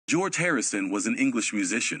George Harrison was an English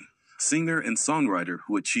musician, singer, and songwriter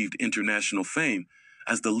who achieved international fame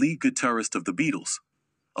as the lead guitarist of the Beatles.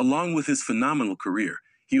 Along with his phenomenal career,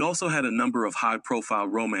 he also had a number of high-profile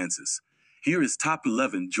romances. Here is top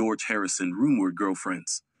 11 George Harrison rumored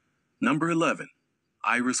girlfriends. Number 11.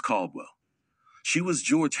 Iris Caldwell. She was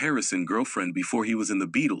George Harrison's girlfriend before he was in the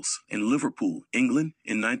Beatles in Liverpool, England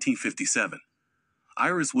in 1957.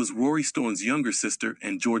 Iris was Rory Stone's younger sister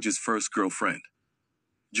and George's first girlfriend.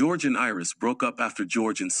 George and Iris broke up after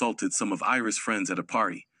George insulted some of Iris' friends at a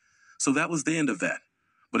party. So that was the end of that.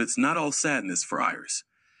 But it's not all sadness for Iris.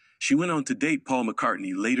 She went on to date Paul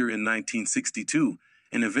McCartney later in 1962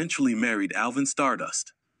 and eventually married Alvin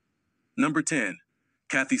Stardust. Number 10.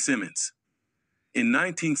 Kathy Simmons. In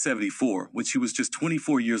 1974, when she was just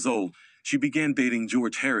 24 years old, she began dating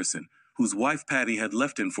George Harrison, whose wife Patty had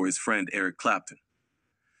left him for his friend Eric Clapton.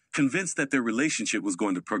 Convinced that their relationship was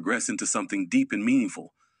going to progress into something deep and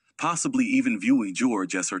meaningful, possibly even viewing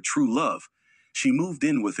George as her true love, she moved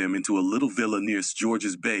in with him into a little villa near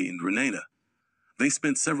George's Bay in Grenada. They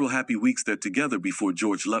spent several happy weeks there together before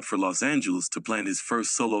George left for Los Angeles to plan his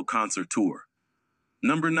first solo concert tour.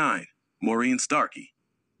 Number 9. Maureen Starkey.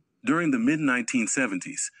 During the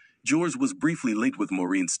mid-1970s, George was briefly linked with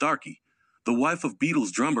Maureen Starkey, the wife of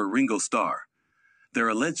Beatles drummer Ringo Starr. Their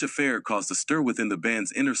alleged affair caused a stir within the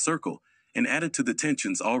band's inner circle and added to the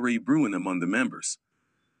tensions already brewing among the members.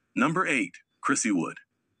 Number 8. Chrissy Wood.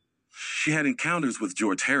 She had encounters with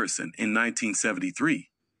George Harrison in 1973.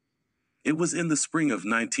 It was in the spring of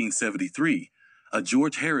 1973,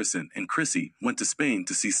 George Harrison and Chrissy went to Spain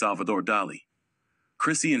to see Salvador Dali.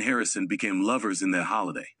 Chrissy and Harrison became lovers in that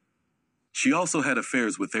holiday. She also had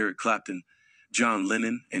affairs with Eric Clapton, John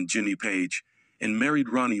Lennon, and Jimmy Page, and married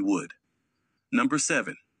Ronnie Wood. Number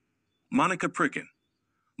 7. Monica Pricken.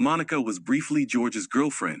 Monica was briefly George's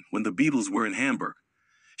girlfriend when the Beatles were in Hamburg.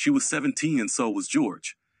 She was 17 and so was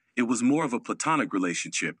George. It was more of a platonic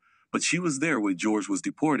relationship, but she was there when George was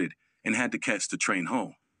deported and had to catch the train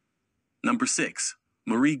home. Number 6.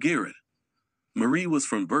 Marie Guerin. Marie was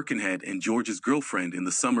from Birkenhead and George's girlfriend in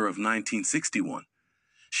the summer of 1961.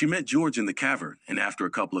 She met George in the cavern, and after a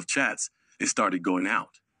couple of chats, they started going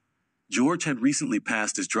out. George had recently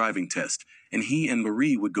passed his driving test, and he and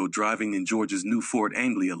Marie would go driving in George's new Ford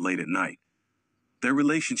Anglia late at night. Their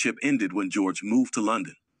relationship ended when George moved to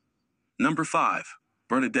London. Number 5.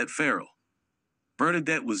 Bernadette Farrell.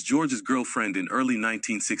 Bernadette was George's girlfriend in early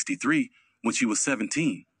 1963 when she was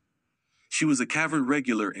 17. She was a cavern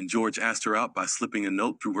regular and George asked her out by slipping a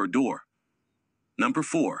note through her door. Number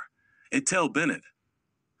 4. Estelle Bennett.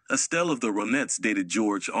 Estelle of the Ronettes dated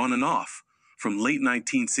George on and off, from late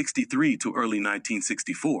 1963 to early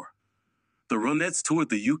 1964. The Ronettes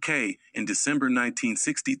toured the UK in December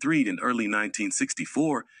 1963 and early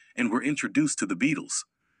 1964 and were introduced to the Beatles.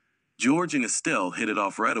 George and Estelle hit it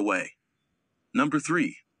off right away. Number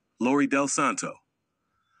 3. Lori Del Santo.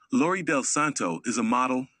 Lori Del Santo is a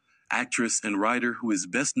model, actress, and writer who is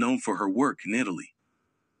best known for her work in Italy.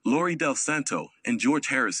 Lori Del Santo and George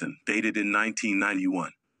Harrison dated in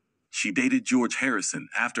 1991. She dated George Harrison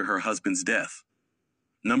after her husband's death.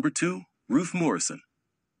 Number 2. Ruth Morrison.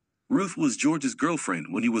 Ruth was George's girlfriend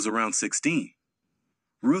when he was around 16.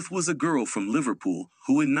 Ruth was a girl from Liverpool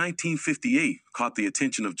who in 1958 caught the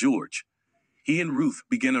attention of George. He and Ruth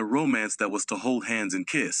began a romance that was to hold hands and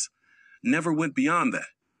kiss. Never went beyond that.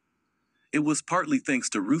 It was partly thanks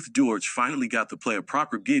to Ruth George finally got to play a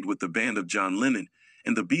proper gig with the band of John Lennon,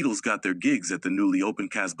 and the Beatles got their gigs at the newly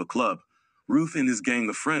opened Casbah Club. Ruth and his gang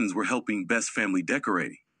of friends were helping Best Family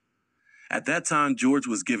decorating. At that time, George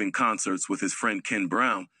was giving concerts with his friend Ken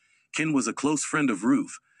Brown. Ken was a close friend of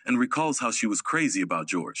Ruth and recalls how she was crazy about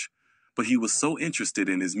George, but he was so interested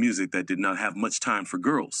in his music that did not have much time for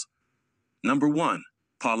girls. Number 1.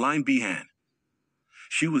 Pauline Behan.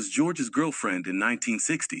 She was George's girlfriend in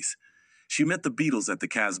 1960s. She met the Beatles at the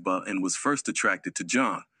Casbah and was first attracted to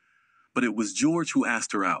John, but it was George who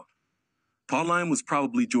asked her out. Pauline was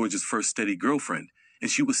probably George's first steady girlfriend, and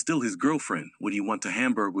she was still his girlfriend when he went to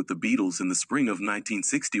Hamburg with the Beatles in the spring of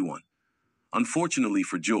 1961. Unfortunately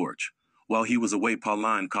for George, while he was away,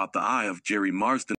 Pauline caught the eye of Jerry Marsden.